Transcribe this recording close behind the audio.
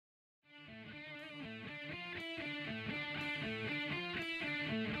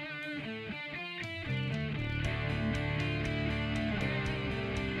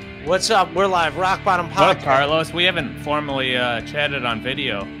What's up? We're live. Rock Bottom Podcast. What up, Carlos? We haven't formally chatted on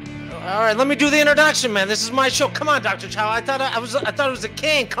video. All right, let me do the introduction, man. This is my show. Come on, Dr. Chow. I thought it was a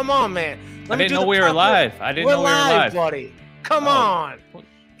king. Come on, man. I didn't know we were live. I didn't know we were live, buddy. Come on.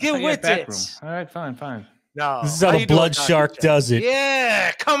 Get with it. All right, fine. No. This is how the blood shark does it.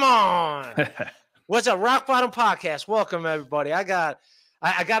 Yeah, come on. What's up, Rock Bottom Podcast? Welcome, everybody. I got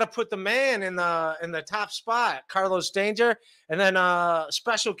to put the man in the top spot, Carlos Danger, and then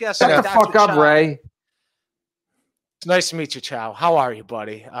special guest. Shut the fuck up, Ray. It's nice to meet you, Chow. How are you,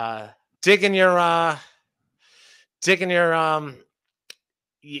 buddy? Digging your power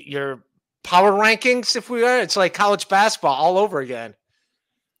rankings, if we are. It's like college basketball all over again.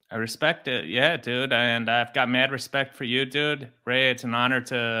 I respect it. Yeah, dude. And I've got mad respect for you, dude. Ray, it's an honor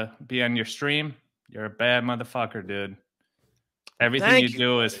to be on your stream. You're a bad motherfucker, dude. Everything you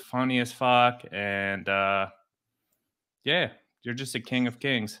do is funny as fuck. And yeah, you're just a king of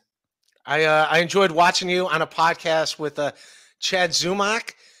kings. I enjoyed watching you on a podcast with Chad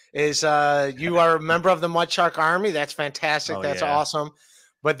Zumock. You are a member of the Mud Shark Army. That's fantastic. That's awesome.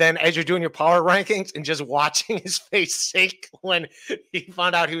 But then as you're doing your power rankings and just watching his face sink when he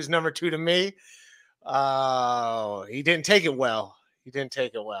found out he was number 2 to me, he didn't take it well.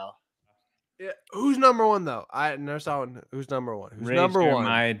 Yeah, who's number 1 though? I never saw one. Who's number 1? Who's Ray number 1?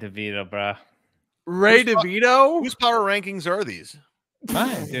 My DeVito, bro. Ray DeVito? Whose power rankings are these?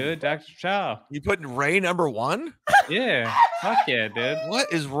 Mine, dude. Dr. Chow. You putting Ray number 1? Yeah. Fuck yeah, dude.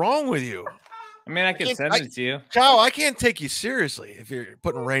 What is wrong with you? I mean, I can send it to you. Chow, I can't take you seriously if you're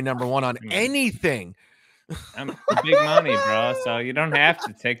putting Ray number 1 on anything. I'm big money, bro. So you don't have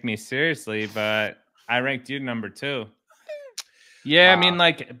to take me seriously, but I ranked you number 2. Yeah, I mean,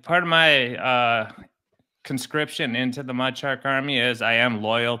 like, part of my conscription into the Mud Shark Army is I am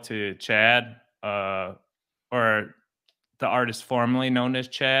loyal to Chad, or the artist formerly known as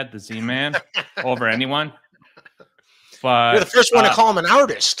Chad, the Z-Man, over anyone. But you're the first one to call him an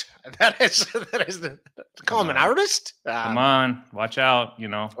artist. That is to call him an artist. Come on, watch out. You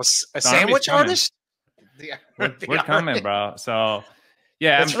know, a sandwich artist. We're coming, bro. So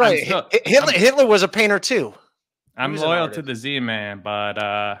yeah, that's right. Hitler was a painter too. I'm loyal to the Z-Man, but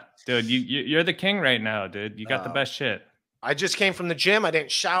dude, you're the king right now, dude. You got the best shit. I just came from the gym. I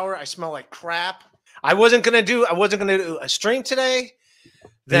didn't shower. I smell like crap. I wasn't gonna do a stream today.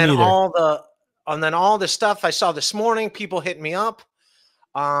 Then all the stuff I saw this morning, people hit me up.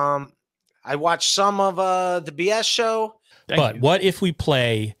 I watched some of the BS show. But what if we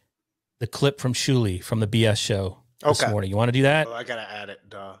play the clip from Shuli from the BS show this morning? You want to do that? Oh, I gotta add it.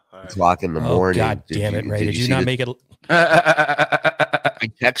 Duh. Right. O'clock in the morning. God damn it, Ray! Did you not make it? I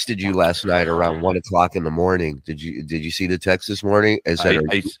texted you last night around 1 o'clock in the morning. Did you see the text this morning? I said,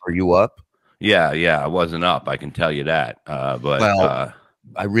 "Are you up?" Yeah, I wasn't up. I can tell you that. But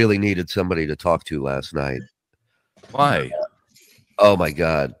I really needed somebody to talk to last night. Why? Oh my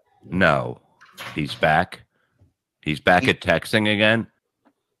God! No, he's back. He's back at texting again.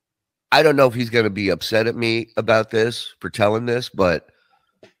 I don't know if he's going to be upset at me about this for telling this, but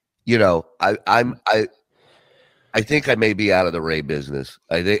you know, I think I may be out of the Ray business.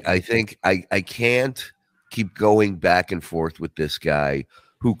 I think I can't keep going back and forth with this guy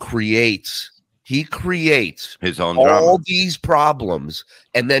who creates his own all drama. These problems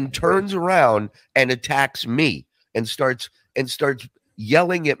and then turns around and attacks me and starts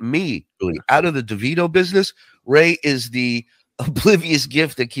yelling at me. Out of the DeVito business, Ray is the oblivious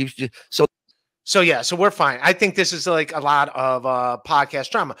gift that keeps you so we're fine. I think this is like a lot of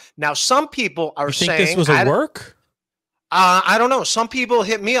podcast drama. Now some people are saying this was a work. I don't know. Some people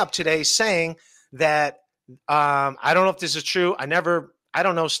hit me up today saying that I don't know if this is true. I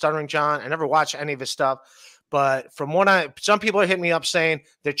don't know Stuttering John. I never watched any of his stuff. But from what some people are hitting me up saying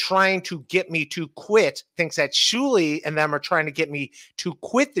they're trying to get me to quit, thinks that Shuli and them are trying to get me to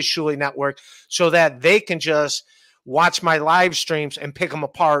quit the Shuli network so that they can just watch my live streams and pick them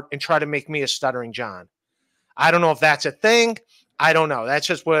apart and try to make me a Stuttering John. I don't know if that's a thing. I don't know. That's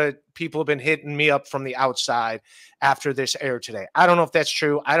just what people have been hitting me up from the outside after this aired today. I don't know if that's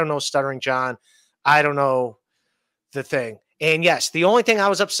true. I don't know Stuttering John. I don't know the thing. And yes, the only thing I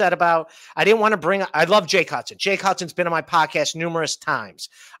was upset about, I didn't want to bring, I love Jake Hudson. Jake Hudson's been on my podcast numerous times.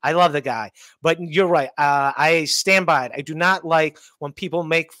 I love the guy, but you're right. I stand by it. I do not like when people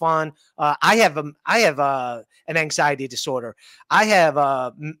make fun. I have an anxiety disorder. I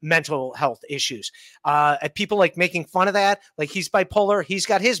have mental health issues. People like making fun of that. Like he's bipolar. He's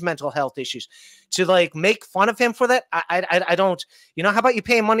got his mental health issues. To like make fun of him for that, I don't. You know, how about you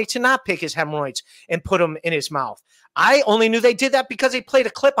pay him money to not pick his hemorrhoids and put them in his mouth? I only knew they did that because they played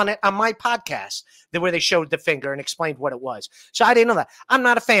a clip on it on my podcast where they showed the finger and explained what it was. So I didn't know that. I'm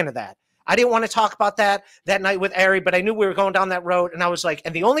not a fan of that. I didn't want to talk about that night with Ari, but I knew we were going down that road. And I was like,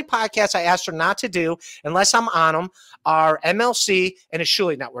 and the only podcast I asked her not to do, unless I'm on them, are MLC and a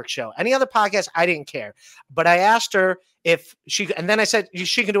Shuli Network show. Any other podcast, I didn't care. But I asked her if she, and then I said,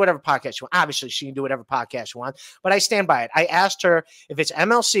 she can do whatever podcast she wants. Obviously, she can do whatever podcast she wants, but I stand by it. I asked her if it's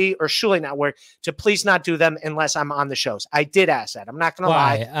MLC or Shuli Network to please not do them unless I'm on the shows. I did ask that. I'm not going to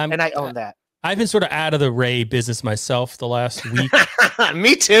lie, and I own that. I've been sort of out of the Ray business myself the last week.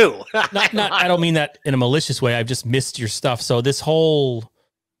 Me too. I don't mean that in a malicious way. I've just missed your stuff. So this whole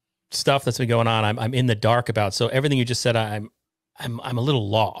stuff that's been going on, I'm in the dark about. So everything you just said, I'm a little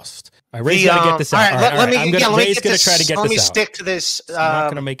lost. All right, Ray's got to get this out. All right, Ray's going to try to get this out. Let me stick to this. It's not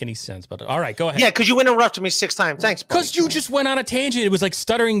going to make any sense, but all right, go ahead. Yeah, because you interrupted me 6 times. Thanks, buddy. Because you just went on a tangent. It was like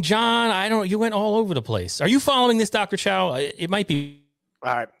Stuttering John. You went all over the place. Are you following this, Dr. Chow? It might be.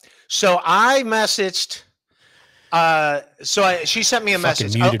 All right. So I messaged. She sent me a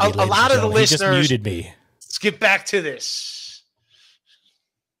message. A lot of the listeners just muted me. Let's get back to this.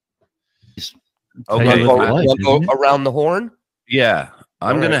 Okay, around the horn. Yeah,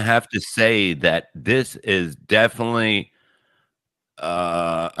 I'm gonna have to say that this is definitely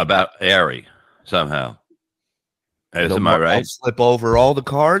about Ari somehow. Am I right? I'll flip over all the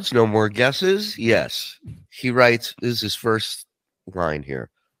cards. No more guesses. Yes, he writes. This is his first line here.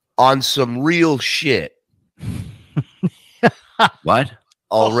 On some real shit. What?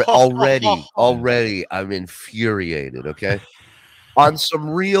 Already, I'm infuriated. Okay. On some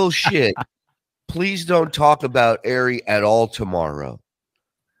real shit. Please don't talk about Ari at all tomorrow.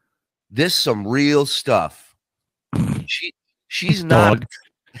 This some real stuff. She's not.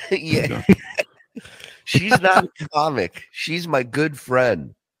 Yeah. She's not a comic. She's my good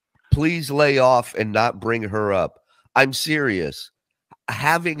friend. Please lay off and not bring her up. I'm serious.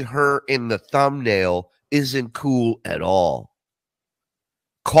 Having her in the thumbnail isn't cool at all.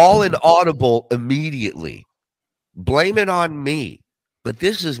 Call an audible immediately. Blame it on me. But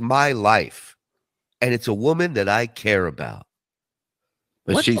this is my life. And it's a woman that I care about.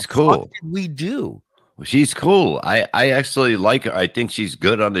 But what she's the cool. Fuck did we do? She's cool. I actually like her. I think she's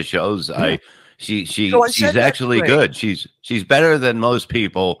good on the shows. Yeah. She's actually good. She's better than most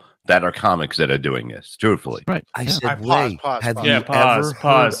people that are comics that are doing this, truthfully. Right. I said, pause, Ray, pause, have pause. you Yeah, pause, ever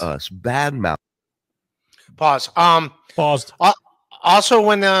pause. heard us badmouth? Pause. Paused. Also,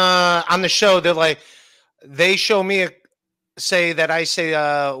 when on the show, they show me say that I say,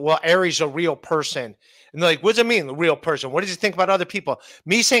 well, Ari's a real person. And they're like, what does it mean, the real person? What does you think about other people?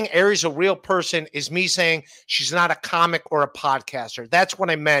 Me saying Ari's a real person is me saying she's not a comic or a podcaster. That's what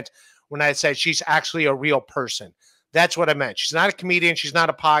I meant when I said she's actually a real person. That's what I meant. She's not a comedian. She's not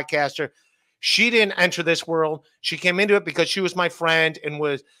a podcaster. She didn't enter this world. She came into it because she was my friend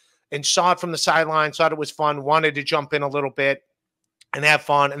and saw it from the sidelines, thought it was fun, wanted to jump in a little bit and have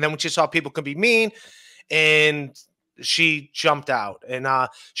fun. And then when she saw people could be mean, and she jumped out. And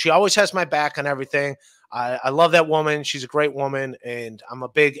she always has my back on everything. I love that woman. She's a great woman, and I'm a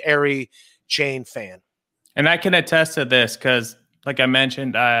big Ari Jane fan. And I can attest to this because, like I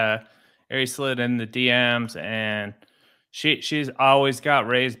mentioned, Ari slid in the DMs, and she's always got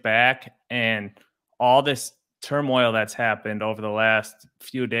Ray's back, and all this turmoil that's happened over the last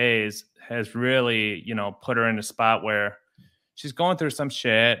few days has really, put her in a spot where she's going through some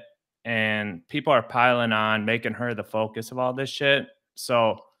shit, and people are piling on, making her the focus of all this shit.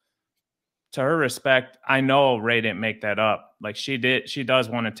 So, to her respect, I know Ray didn't make that up. Like she does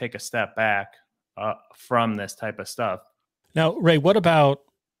want to take a step back from this type of stuff. Now, Ray, what about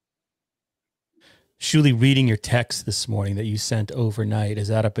Shuli reading your text this morning that you sent overnight? Is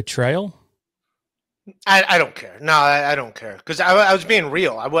that a betrayal? I don't care. No, I don't care because I was being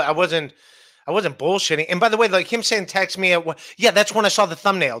real. I wasn't bullshitting. And by the way, like him saying text me that's when I saw the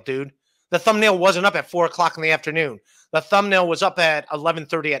thumbnail, dude. The thumbnail wasn't up at 4:00 in the afternoon. The thumbnail was up at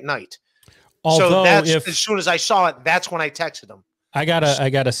 11:30 at night. Although, as soon as I saw it, that's when I texted him. I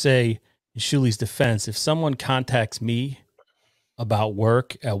gotta say, in Shuli's defense, if someone contacts me about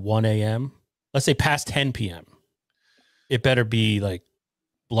work at 1 a.m., let's say past 10 p.m., it better be like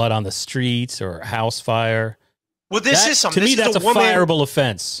blood on the streets or a house fire. Well, this is something. To me, that's a fireable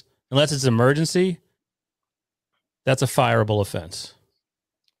offense. Unless it's an emergency, that's a fireable offense.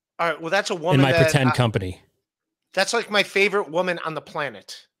 All right. Well, that's a woman in my pretend company. That's like my favorite woman on the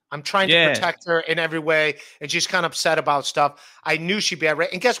planet. I'm trying to protect her in every way, and she's kind of upset about stuff. I knew she'd be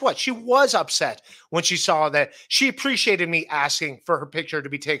irate. And guess what? She was upset when she saw that. She appreciated me asking for her picture to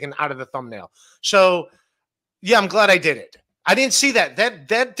be taken out of the thumbnail. So, yeah, I'm glad I did it. I didn't see that.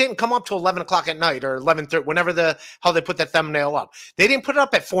 That didn't come up till 11 o'clock at night or 11:30, whenever the hell they put that thumbnail up. They didn't put it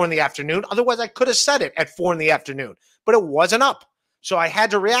up at 4 in the afternoon. Otherwise, I could have said it at 4 in the afternoon, but it wasn't up. So I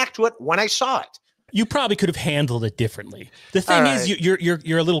had to react to it when I saw it. You probably could have handled it differently. The thing is,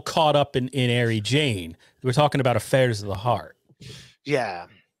 you're a little caught up in Ari Jane. We're talking about affairs of the heart. Yeah.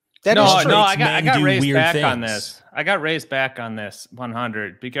 No, I got raised back on this. I got raised back on this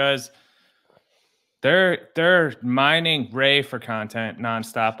 100 because they're mining Ray for content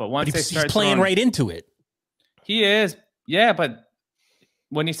nonstop. But once they start playing right into it, he is. Yeah, but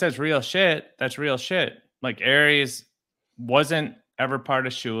when he says real shit, that's real shit. Like Aries wasn't ever part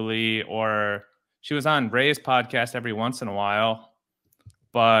of Shuli, or she was on Ray's podcast every once in a while,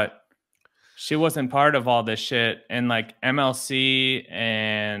 but she wasn't part of all this shit. And like MLC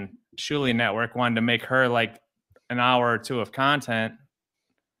and Shuli Network wanted to make her like an hour or two of content.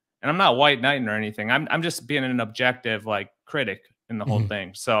 And I'm not white knighting or anything. I'm just being an objective like critic in the whole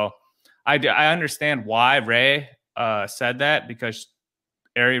thing. So I understand why Ray said that, because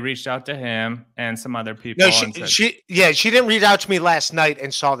Ari reached out to him and some other people. No, she didn't reach out to me last night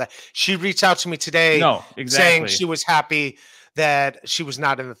and saw that. She reached out to me today. No, exactly. Saying she was happy that she was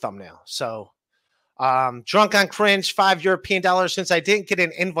not in the thumbnail. So Drunk on Cringe, $5 European. Since I didn't get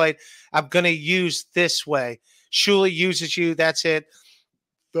an invite, I'm going to use this way. Shuli uses you. That's it.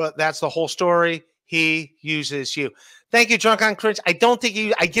 That's the whole story. He uses you. Thank you, Drunk on Cringe. I don't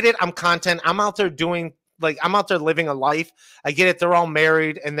think I get it. I'm content. I'm out there doing, like, I'm out there living a life. I get it. They're all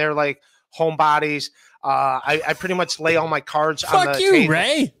married and they're like homebodies. I pretty much lay all my cards on the table.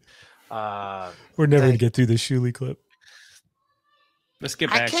 Ray. We're never going to get through the Shuli clip. Let's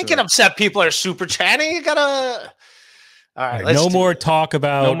get back. I can't get upset. People are super chatting. You gotta. All right. No more talk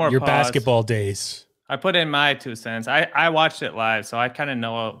about your basketball days. I put in my 2 cents. I watched it live, so I kind of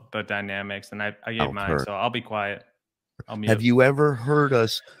know the dynamics, and I gave mine. So I'll be quiet. I'll mute. Have you ever heard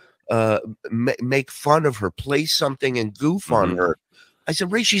us make fun of her, play something and goof on her? I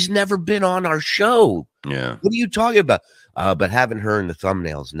said, Ray, she's never been on our show. Yeah. What are you talking about? But having her in the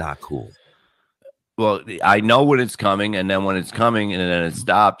thumbnail is not cool. Well, I know when it's coming, and then when it's coming, and then it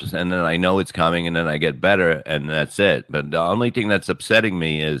stops, and then I know it's coming, and then I get better, and that's it. But the only thing that's upsetting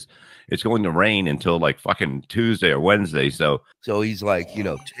me is it's going to rain until like fucking Tuesday or Wednesday. So he's like,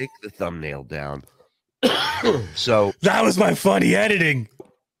 take the thumbnail down. So that was my funny editing.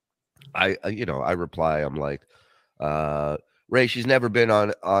 I reply, I'm like, Ray, she's never been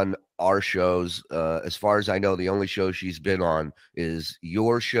on our shows. As far as I know, the only show she's been on is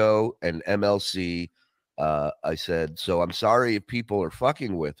your show and MLC. I said, so I'm sorry if people are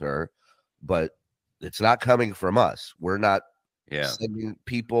fucking with her, but it's not coming from us. We're not sending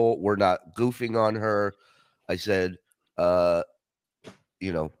people. We're not goofing on her. I said, we're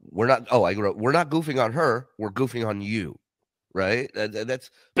not. Oh, I wrote, we're not goofing on her. We're goofing on you, right?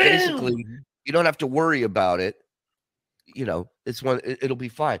 That's basically. You don't have to worry about it. It'll be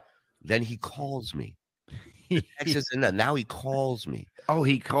fine. Then he calls me. And now he calls me. Oh,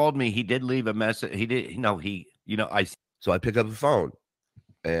 he called me. He did leave a message. He did. So I pick up the phone,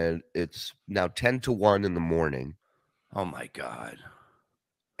 and it's now 10 to 1 in the morning. Oh my God.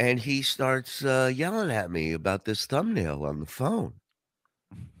 And he starts yelling at me about this thumbnail on the phone.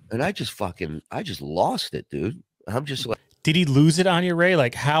 And I just lost it, dude. I'm just like, did he lose it on you, Ray?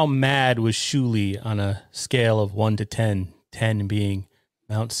 Like, how mad was Shuli on a scale of 1 to 10, 10 being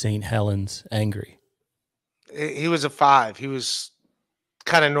Mount St. Helens angry? He was a 5. He was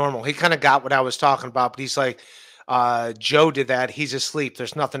kind of normal. He kind of got what I was talking about, but he's like, Joe did that. He's asleep.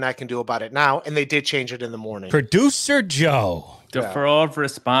 There's nothing I can do about it now. And they did change it in the morning. Producer Joe. Deferral of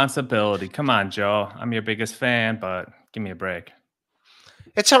responsibility. Come on, Joe. I'm your biggest fan, but give me a break.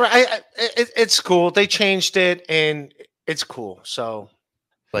 It's all right. It's cool. They changed it, and it's cool. So,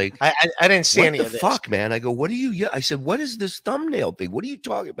 like, I didn't see any of this. Fuck, man. I go, what are you? I said, what is this thumbnail thing? What are you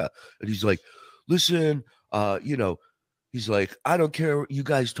talking about? And he's like, listen, he's like, I don't care what you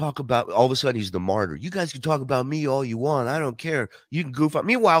guys talk about. All of a sudden, he's the martyr. You guys can talk about me all you want. I don't care. You can goof up.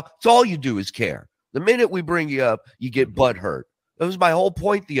 Meanwhile, it's all you do is care. The minute we bring you up, you get butthurt. That was my whole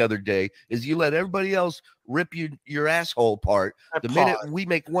point the other day, is you let everybody else rip your asshole part. The minute we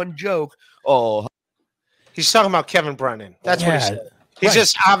make one joke, he's talking about Kevin Brennan. That's what he said. He's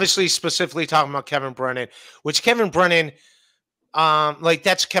just obviously specifically talking about Kevin Brennan, which Kevin Brennan,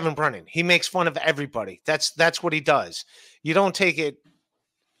 that's Kevin Brennan. He makes fun of everybody. That's what he does. You don't take it.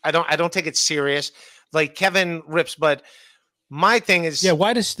 I don't take it serious. Like, Kevin rips, but my thing is,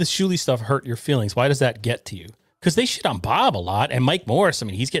 why does the Shuli stuff hurt your feelings? Why does that get to you? Because they shit on Bob a lot, and Mike Morris. I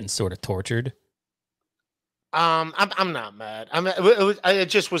mean, he's getting sort of tortured. I'm not mad. I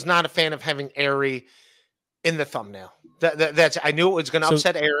just was not a fan of having Ari in the thumbnail. That's I knew it was going to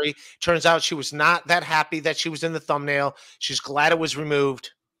upset Ari. Turns out she was not that happy that she was in the thumbnail. She's glad it was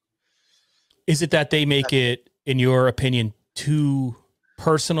removed. Is it that they make it, in your opinion, too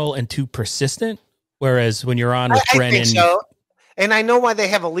personal and too persistent? Whereas when you're on with Brennan, I think so. And I know why they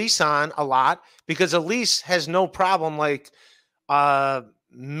have Elise on a lot, because Elise has no problem like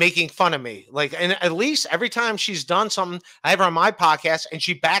making fun of me. Like, and Elise, every time she's done something, I have her on my podcast and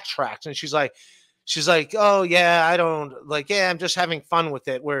she backtracks and she's like, oh yeah, I don't like, yeah, I'm just having fun with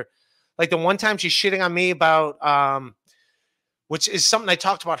it. Where like the one time she's shitting on me about which is something I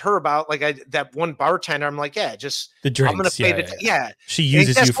talked about her about, like that one bartender. I'm like, yeah, just the drinks. I'm gonna pay yeah. She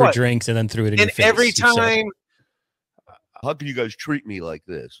uses you for drinks and then threw it in your face. Every time, how can you guys treat me like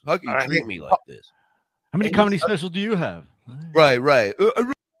this? How can you treat me like this? How many comedy specials do you have? Right. Pause.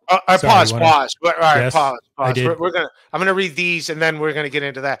 All right, yes, pause. I'm gonna read these and then we're gonna get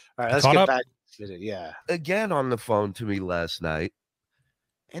into that. All right, let's get back to it. Yeah. Again on the phone to me last night,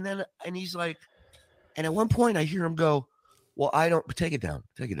 and he's like, and at one point I hear him go, "Well, I don't take it down.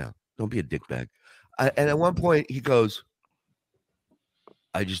 Don't be a dickbag." And at one point he goes,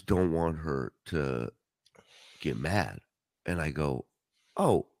 "I just don't want her to get mad." And I go,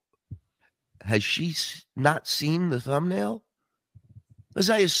 "Oh, has she not seen the thumbnail?" Because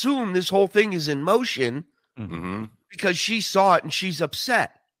I assume this whole thing is in motion because she saw it and she's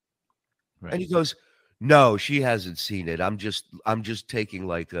upset. Right. And he goes, "No, she hasn't seen it. I'm just taking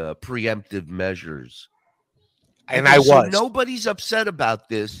like preemptive measures." And so nobody's upset about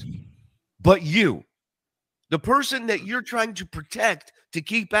this but you. The person that you're trying to protect, to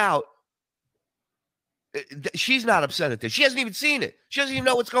keep out, she's not upset at this. She hasn't even seen it. She doesn't even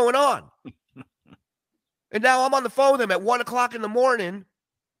know what's going on. And now I'm on the phone with him at 1 o'clock in the morning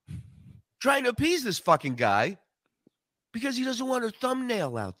trying to appease this fucking guy because he doesn't want her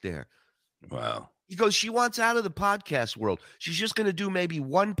thumbnail out there. Wow. He goes, she wants out of the podcast world. She's just going to do maybe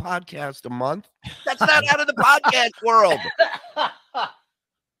one podcast a month. That's not out of the podcast world.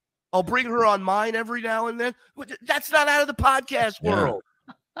 I'll bring her on mine every now and then. That's not out of the podcast world.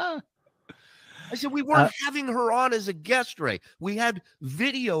 I said, we weren't having her on as a guest, Ray. We had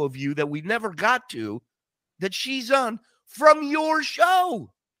video of you that we never got to that she's on from your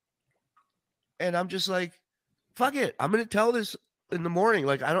show. And I'm just like, fuck it. I'm going to tell this in the morning.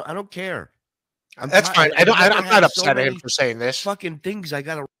 Like, I don't care. That's fine. I'm not upset at him for saying this. Fucking things I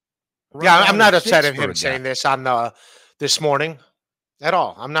got to. Yeah, I'm not upset at him saying this on this morning at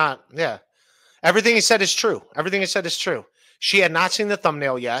all. I'm not. Yeah. Everything he said is true. Everything he said is true. She had not seen the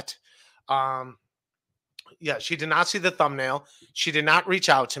thumbnail yet. Yeah, she did not see the thumbnail. She did not reach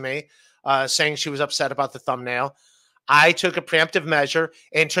out to me saying she was upset about the thumbnail. I took a preemptive measure,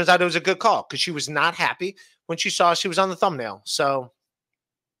 and it turns out it was a good call because she was not happy when she saw she was on the thumbnail. So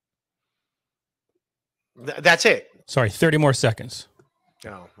that's it. Sorry, 30 more seconds.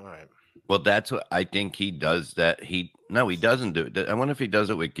 Oh, all right. Well, that's what I think he does. No, he doesn't do it. I wonder if he does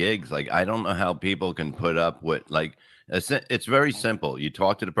it with gigs. Like, I don't know how people can put up with, like, it's very simple. You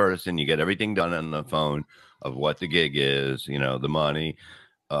talk to the person, you get everything done on the phone of what the gig is, you know, the money,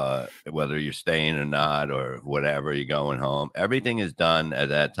 whether you're staying or not, or whatever, you're going home. Everything is done at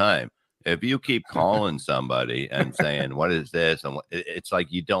that time. If you keep calling somebody and saying, what is this? And it's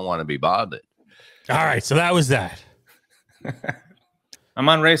like, you don't want to be bothered. All right. So that was that. I'm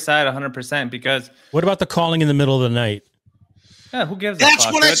on Ray's side 100% because. What about the calling in the middle of the night? Yeah, who gives That's a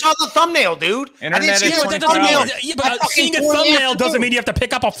fuck? when I saw the thumbnail, dude. Internet I didn't see is the 24 thumbnail. hours. Yeah, but seeing a thumbnail doesn't mean you have to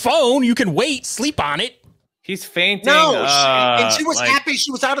pick up a phone. You can wait, sleep on it. He's fainting. No, and she was happy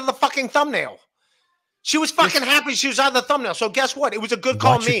she was out of the fucking thumbnail. She was fucking happy she was out of the thumbnail. So guess what? It was a good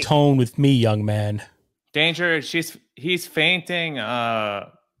call. Watch your tone with me, young man. Danger. He's fainting.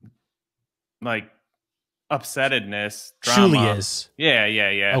 Like upsettedness. Drama. Shuli is.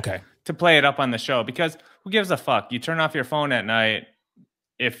 Yeah. Okay. To play it up on the show, because who gives a fuck? You turn off your phone at night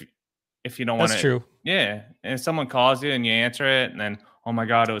if you don't want to. That's true. Yeah, and if someone calls you and you answer it, and then oh my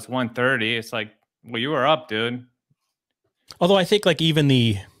god, it was 1:30. It's like, well, you were up, dude. Although I think like even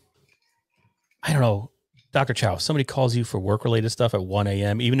I don't know, Dr. Chow, if somebody calls you for work related stuff at 1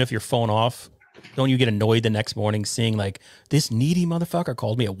 a.m., even if your phone off, don't you get annoyed the next morning seeing like this needy motherfucker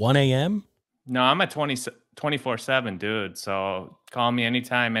called me at 1 a.m.? No, I'm at 24/7, dude. So call me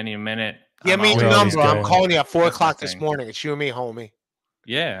anytime, any minute. Yeah, me number. I'm calling you at 4 o'clock this morning. It's you and me, homie.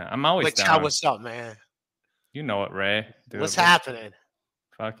 Yeah, I'm always like, down. What's up, man? You know it, Ray. Dude, what's happening?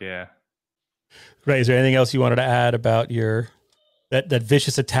 Fuck yeah. Ray, is there anything else you wanted to add about your that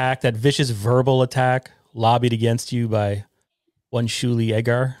vicious attack, that vicious verbal attack lobbied against you by one Shuli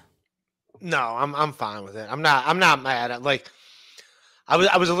Egar? No, I'm fine with it. I'm not mad at, like,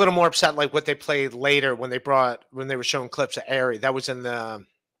 I was a little more upset like what they played later when they were showing clips of Ari. That was in the.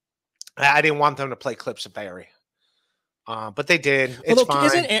 I didn't want them to play clips of Ari. But they did. It's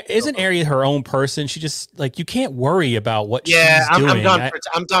fine. Isn't Ari her own person? She just like you can't worry about what she's doing.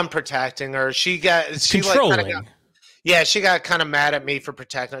 I'm done protecting her. She controlling. She got kind of mad at me for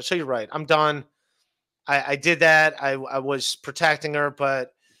protecting her. So you're right. I'm done. I did that. I was protecting her,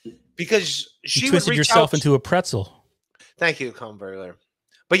 but because she you twisted yourself into a pretzel. Thank you, Converter.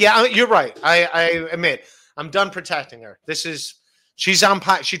 But yeah, you're right. I admit I'm done protecting her. She's on.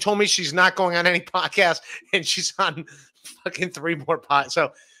 She told me she's not going on any podcast, and she's on fucking 3 more pods. So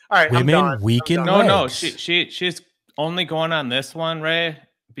all right, Women weaken. No, she's only going on this one, Ray,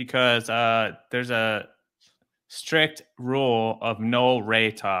 because there's a strict rule of no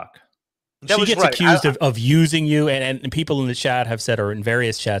Ray talk. She gets accused of using you, and people in the chat have said, or in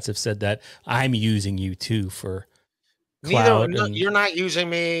various chats have said that I'm using you too for clout. You're not using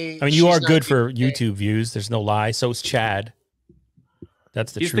me. I mean, you are good for YouTube views. There's no lie. So is Chad.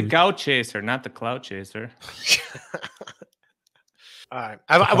 That's the truth. He's the gout chaser, not the clout chaser. All right.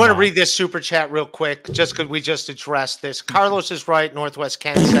 I want to read this super chat real quick, just because we just addressed this. Carlos is right. Northwest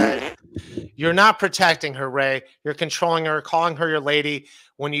Ken said, "You're not protecting her, Ray. You're controlling her, calling her your lady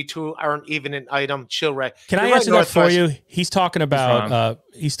when you two aren't even an item. Chill, Ray." Can I answer that for you? He's talking about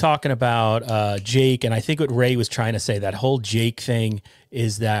Jake, and I think what Ray was trying to say, that whole Jake thing,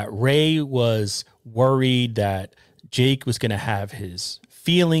 is that Ray was worried that Jake was going to have his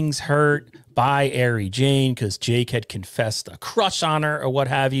feelings hurt by Ari Jane because Jake had confessed a crush on her or what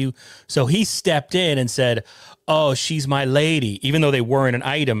have you. So he stepped in and said, "Oh, she's my lady." Even though they weren't an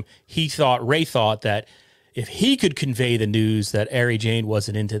item, Ray thought that if he could convey the news that Ari Jane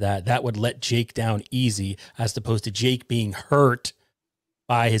wasn't into that, that would let Jake down easy, as opposed to Jake being hurt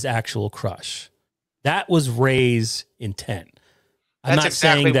by his actual crush. That was Ray's intent. I'm That's not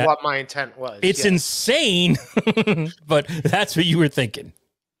exactly saying that what my intent was. it's insane, but that's what you were thinking.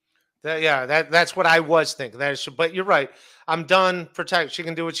 That's what I was thinking. But you're right. I'm done. Protect. She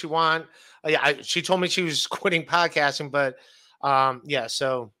can do what she wants. She told me she was quitting podcasting, but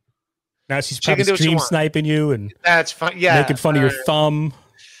so now she's probably stream sniping you, and that's fun. Yeah, making fun of your thumb.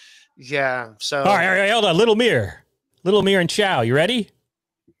 Yeah. So all right, hold on. Little Mirror, and Chow. You ready?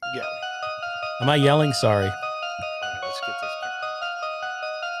 Yeah. Am I yelling? Sorry.